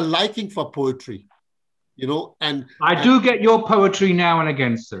liking for poetry. And I do get your poetry now and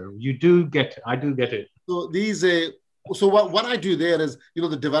again, sir. You do get it. I do get it. So what I do there is,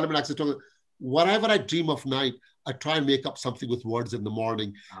 the development access. Whatever I dream of night, I try and make up something with words in the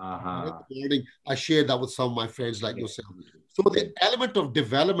morning. In the morning, I share that with some of my friends like yourself. So the element of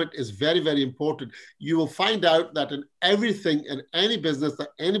development is very, very important. You will find out that in everything, in any business that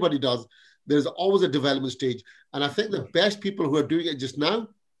anybody does, there's always a development stage. And I think the best people who are doing it just now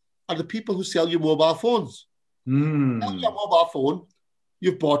are the people who sell you mobile phones. Sell your mobile phone,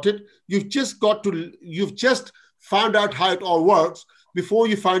 you've bought it, you've just found out how it all works before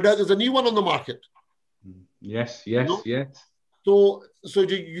you find out there's a new one on the market. Yes. So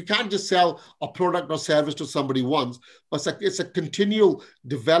you can't just sell a product or service to somebody once, but it's a continual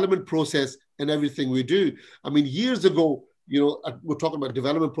development process in everything we do. I mean, years ago, we're talking about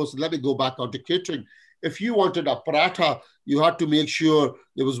development process. Let me go back onto catering. If you wanted a paratha, you had to make sure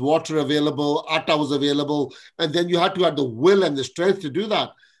there was water available, atta was available, and then you had to have the will and the strength to do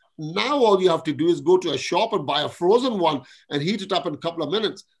that. Now all you have to do is go to a shop and buy a frozen one and heat it up in a couple of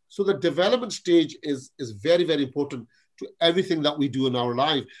minutes. So the development stage is very, very important to everything that we do in our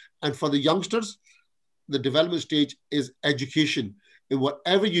life. And for the youngsters, the development stage is education. In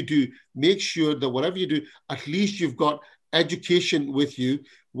whatever you do, make sure that whatever you do, at least you've got education with you.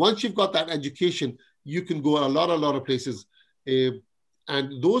 Once you've got that education, you can go a lot of places.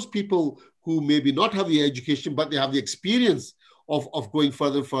 And those people who maybe not have the education, but they have the experience of going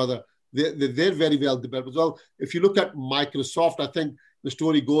further and further, they're very well developed as well. If you look at Microsoft, I think the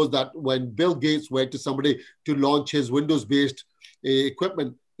story goes that when Bill Gates went to somebody to launch his Windows-based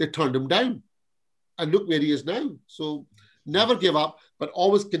equipment, they turned him down. And look where he is now. So never give up, but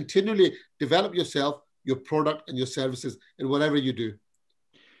always continually develop yourself, your product and your services in whatever you do.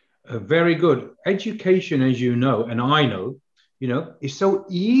 Very good. Education, as you know, and I know, is so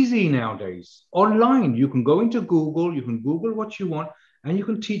easy nowadays. Online, you can go into Google, you can Google what you want, and you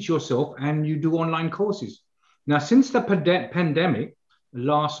can teach yourself, and you do online courses. Now, since the pandemic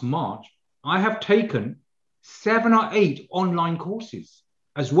last March, I have taken 7 or 8 online courses,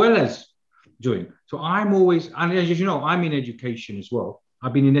 as well as doing. So I'm always, and as you know, I'm in education as well.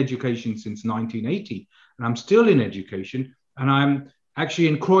 I've been in education since 1980, and I'm still in education, and I'm actually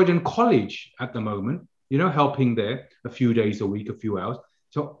in Croydon College at the moment, helping there a few days a week, a few hours.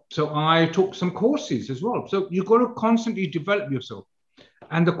 So I took some courses as well. So you've got to constantly develop yourself.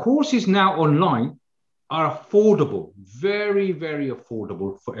 And the courses now online are affordable, very, very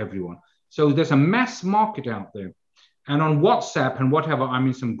affordable for everyone. So there's a mass market out there. And on WhatsApp and whatever, I'm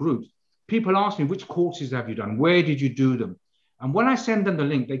in some groups, people ask me, which courses have you done? Where did you do them? And when I send them the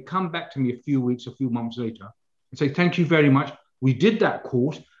link, they come back to me a few weeks, a few months later and say, thank you very much. We did that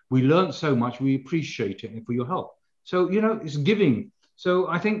course. We learned so much. We appreciate it for your help. So, it's giving. So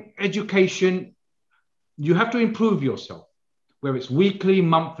I think education, you have to improve yourself, whether it's weekly,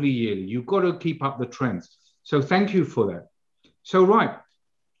 monthly, yearly. You've got to keep up the trends. So thank you for that. So, right.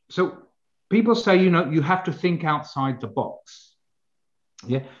 So people say, you have to think outside the box.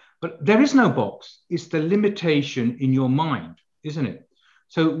 Yeah. But there is no box. It's the limitation in your mind, isn't it?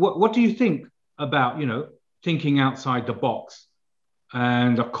 So what do you think about, thinking outside the box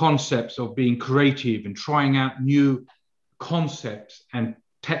and the concepts of being creative and trying out new concepts and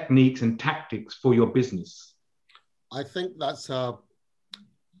techniques and tactics for your business? I think that's a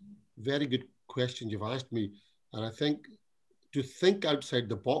very good question you've asked me. And I think to think outside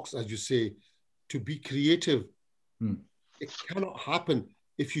the box, as you say, to be creative, it cannot happen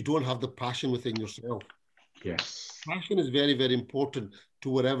if you don't have the passion within yourself. Yes. Passion is very, very important to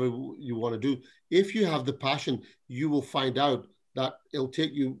whatever you want to do. If you have the passion, you will find out that it'll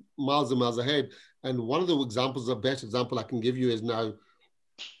take you miles and miles ahead. And one of the examples, the best example I can give you is now,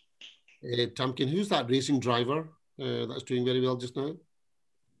 Tamkin, who's that racing driver that's doing very well just now?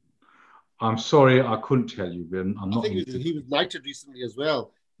 I'm sorry, I couldn't tell you, Ben. I think he was knighted recently as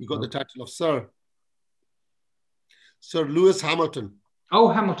well. He got the title of Sir. Sir Lewis Hamilton. Oh,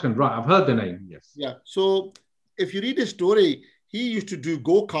 Hamilton, right. I've heard the name, yes. Yeah. So if you read his story, he used to do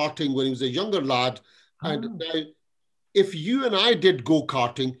go-karting when he was a younger lad. And now, if you and I did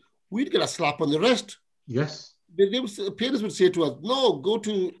go-karting, we'd get a slap on the wrist. Yes. Parents would say to us, no, go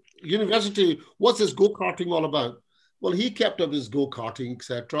to university. What's this go-karting all about? Well, he kept up his go-karting,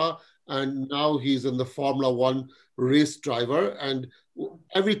 etc. And now he's in the Formula One race driver. And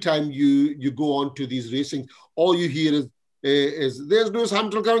every time you go on to these racing, all you hear is there's Lewis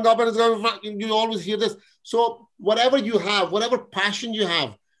Hamilton coming up and it's going, you always hear this. So whatever you have, whatever passion you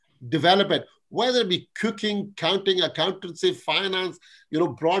have, develop it. Whether it be cooking, counting, accountancy, finance,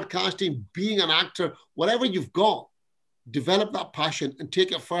 broadcasting, being an actor, whatever you've got, develop that passion and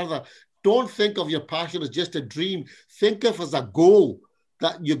take it further. Don't think of your passion as just a dream. Think of it as a goal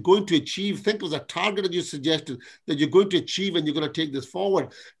that you're going to achieve. Think of it as a target that you suggested that you're going to achieve and you're going to take this forward.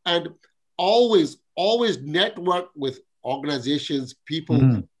 And always network with organizations, people.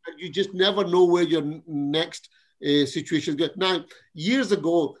 And you just never know where your next situations. Now, years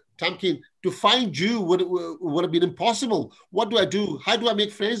ago, Tamkin, to find you would have been impossible. What do I do? How do I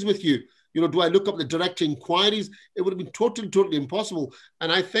make friends with you? Do I look up the direct inquiries? It would have been totally impossible.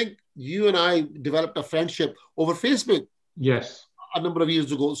 And I think you and I developed a friendship over Facebook. Yes. A number of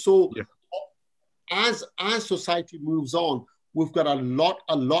years ago. So yeah. as society moves on, we've got a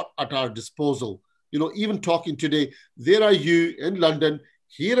lot at our disposal. Even talking today, there are you in London,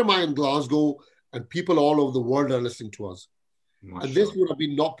 here am I in Glasgow, and people all over the world are listening to us. And this would have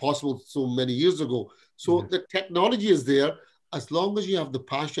been not possible so many years ago. So the technology is there, as long as you have the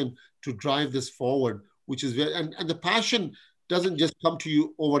passion to drive this forward, which is very, and the passion doesn't just come to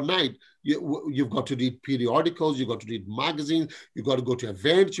you overnight. You've got to read periodicals, you've got to read magazines, you've got to go to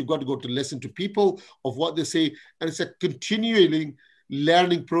events, you've got to go to listen to people of what they say. And it's a continuing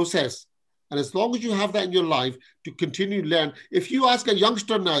learning process. And as long as you have that in your life to continue to learn, if you ask a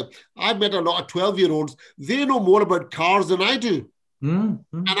youngster now, I've met a lot of 12-year-olds, they know more about cars than I do. And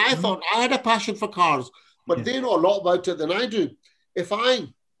I thought I had a passion for cars, but they know a lot about it than I do. If I,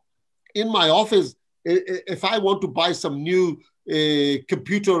 in my office, if I want to buy some new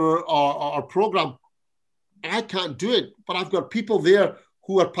computer or program, I can't do it. But I've got people there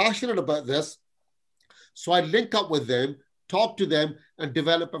who are passionate about this. So I link up with them, talk to them, and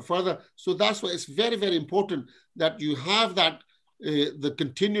develop it further. So that's why it's very, very important that you have that, the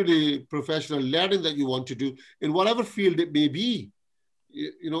continually professional learning that you want to do in whatever field it may be,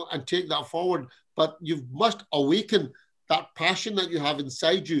 and take that forward. But you must awaken that passion that you have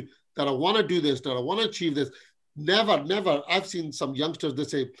inside you, that I want to do this, that I want to achieve this. Never. I've seen some youngsters, they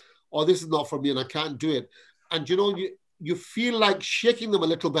say, oh, this is not for me and I can't do it. And you feel like shaking them a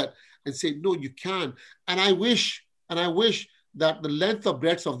little bit and say, no, you can. And I wish that the length of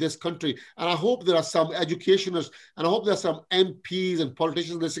breadth of this country, and I hope there are some educationists, and I hope there are some MPs and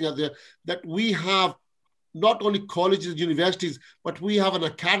politicians listening out there, that we have not only colleges and universities, but we have an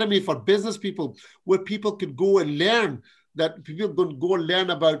academy for business people where people could go and learn, that people can go and learn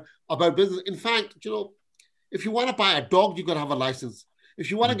about business. In fact, if you want to buy a dog, you've got to have a license. If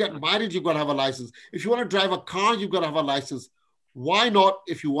you want to get married, you've got to have a license. If you want to drive a car, you've got to have a license. Why not,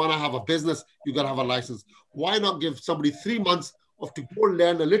 if you want to have a business, you've got to have a license? Why not give somebody 3 months to go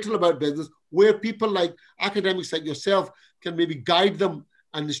learn a little about business, where people like academics like yourself can maybe guide them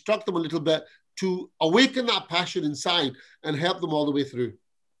and instruct them a little bit to awaken that passion inside and help them all the way through?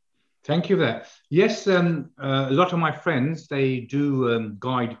 Thank you for that. Yes, a lot of my friends, they do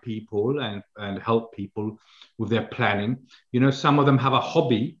guide people and help people with their planning. Some of them have a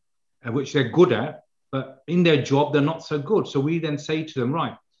hobby which they're good at, but in their job, they're not so good. So we then say to them,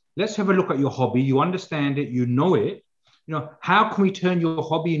 right, let's have a look at your hobby. You understand it, you know it. How can we turn your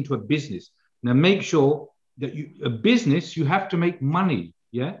hobby into a business? Now, make sure that a business, you have to make money.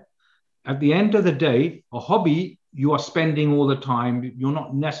 Yeah. At the end of the day, a hobby, you are spending all the time. You're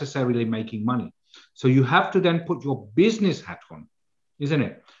not necessarily making money. So you have to then put your business hat on, isn't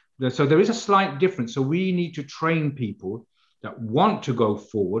it? So there is a slight difference. So we need to train people that want to go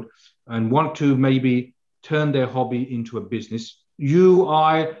forward and want to maybe turn their hobby into a business. You,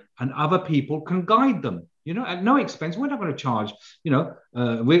 I, and other people can guide them, at no expense. We're not going to charge, it's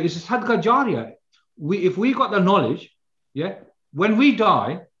a sadqa jariyah. If we got the knowledge, yeah, when we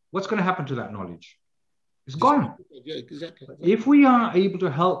die, what's going to happen to that knowledge? It's gone. Yeah, exactly. If we are able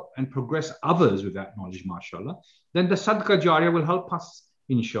to help and progress others with that knowledge, mashallah, then the sadqa jariyah will help us,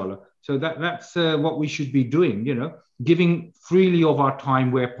 inshallah. So that's what we should be doing, giving freely of our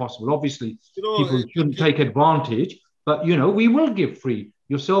time where possible. Obviously, people shouldn't take advantage, but, we will give free.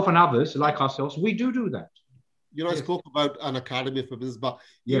 Yourself and others, like ourselves, we do that. I spoke about an academy for business, but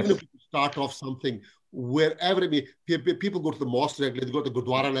even if you start off something, wherever it may, people go to the mosque regularly, they go to the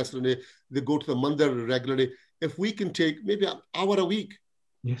Gurdwara regularly, they go to the mandir regularly. If we can take maybe an hour a week,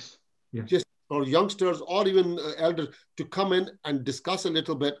 just for youngsters or even elders to come in and discuss a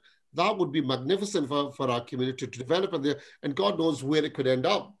little bit, that would be magnificent for our community to develop in there. And God knows where it could end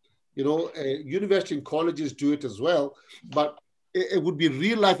up. University and colleges do it as well, but it would be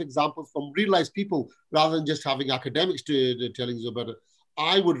real life examples from real life people rather than just having academics telling you about it.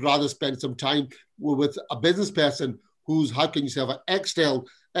 I would rather spend some time with a business person who's, how can you say, Excel.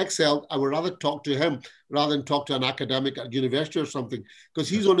 I would rather talk to him rather than talk to an academic at university or something, because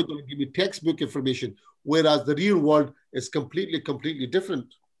he's only going to give me textbook information, whereas the real world is completely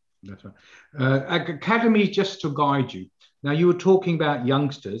different. That's right. Academy, just to guide you. Now, you were talking about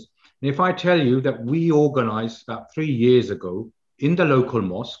youngsters. And if I tell you that we organized about 3 years ago in the local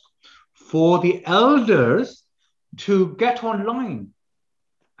mosque for the elders to get online,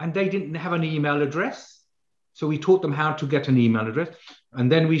 and they didn't have an email address. So we taught them how to get an email address.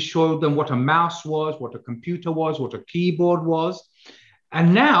 And then we showed them what a mouse was, what a computer was, what a keyboard was.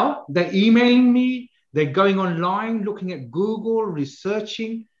 And now they're emailing me, they're going online, looking at Google,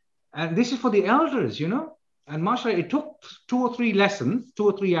 researching. And this is for the elders, you know. And mashallah, it took 2 or 3 lessons, 2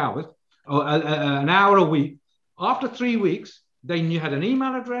 or 3 hours, or an hour a week. After 3 weeks, they had an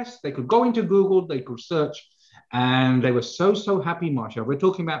email address, they could go into Google, they could search, and they were so happy, mashallah. We're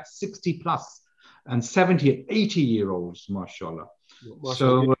talking about 60 plus and 70 and 80-year-olds, mashallah.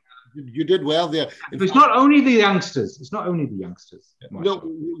 So you did well there. It's not only the youngsters. It's not only the youngsters. No,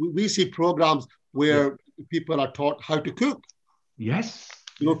 we see programs where people are taught how to cook. Yes.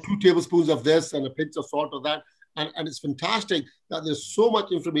 You know, 2 tablespoons of this and a pinch of salt of that. And it's fantastic that there's so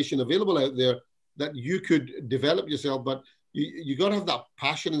much information available out there that you could develop yourself. But you got to have that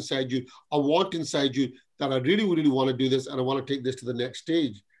passion inside you, a want inside you that I really want to do this and I want to take this to the next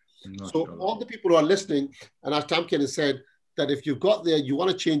stage. So all the people who are listening, and as Tamkin has said, that if you've got there, you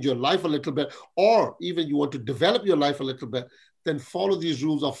want to change your life a little bit, or even you want to develop your life a little bit, then follow these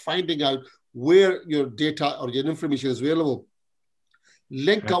rules of finding out where your data or your information is available.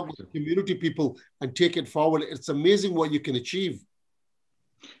 Link up with community people and take it forward. It's amazing what you can achieve.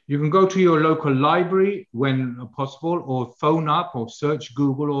 You can go to your local library when possible, or phone up, or search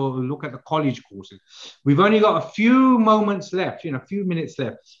Google, or look at the college courses. We've only got a few moments left, a few minutes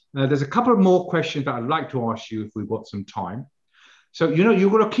left. There's a couple of more questions that I'd like to ask you if we've got some time. So,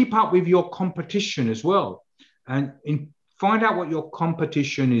 you've got to keep up with your competition as well, and find out what your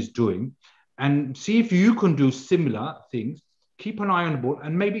competition is doing and see if you can do similar things. Keep an eye on the ball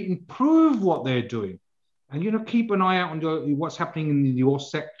and maybe improve what they're doing. And, keep an eye out on what's happening in your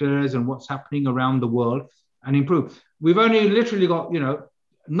sectors and what's happening around the world and improve. We've only literally got,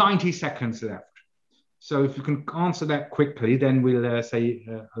 90 seconds left. So if you can answer that quickly, then we'll say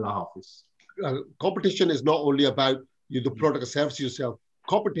Allah Hafiz. Competition is not only about the product or service yourself.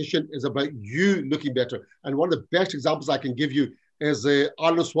 Competition is about you looking better. And one of the best examples I can give you is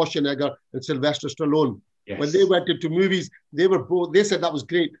Arnold Schwarzenegger and Sylvester Stallone. Yes. When they went into movies, they said that was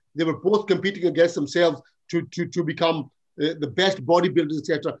great. They were both competing against themselves to become the best bodybuilders,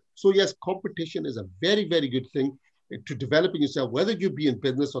 etc. So yes, competition is a very good thing to developing yourself, whether you be in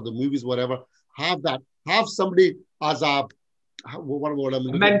business or the movies, whatever. Have somebody as a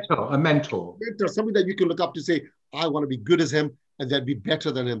mentor, somebody that you can look up to, say, I want to be good as him and then be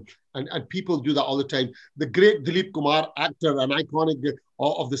better than him. And people do that all the time. The great Dilip Kumar, actor, an iconic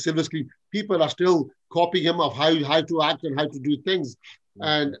of the silver screen, people are still copying him of how to act and how to do things.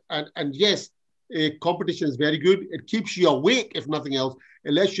 And yes, competition is very good. It keeps you awake, if nothing else.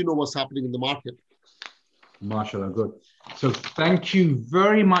 It lets you know what's happening in the market. MashaAllah, good. So thank you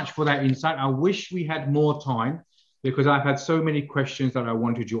very much for that insight. I wish we had more time because I've had so many questions that I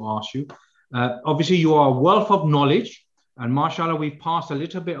wanted to ask you. Obviously, you are a wealth of knowledge, and MashaAllah, we've passed a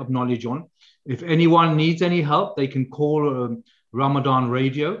little bit of knowledge on. If anyone needs any help, they can call Ramadan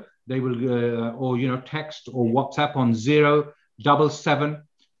Radio. They will, or text or WhatsApp on 077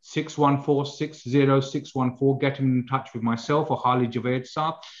 614 60614. Get in touch with myself or Khalid Javid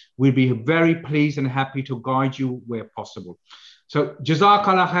Saab. We'll be very pleased and happy to guide you where possible. So,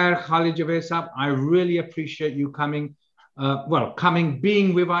 Jazakallah khair, Khalid Javid Saab. I really appreciate you coming,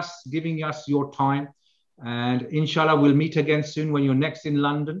 being with us, giving us your time. And inshallah, we'll meet again soon when you're next in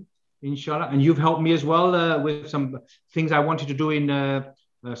London, inshallah. And you've helped me as well with some things I wanted to do in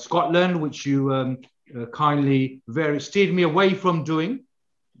Scotland, which you kindly steered me away from doing.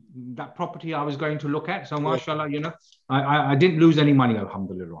 That property I was going to look at. So, mashallah, I didn't lose any money,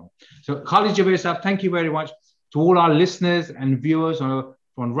 alhamdulillah. So, Khalid Javid Saab, thank you very much to all our listeners and viewers on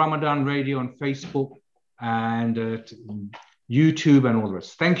Ramadan Radio on Facebook and YouTube and all the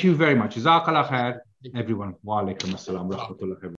rest. Thank you very much. Jazakallah khair, everyone. Wa alaikum assalam.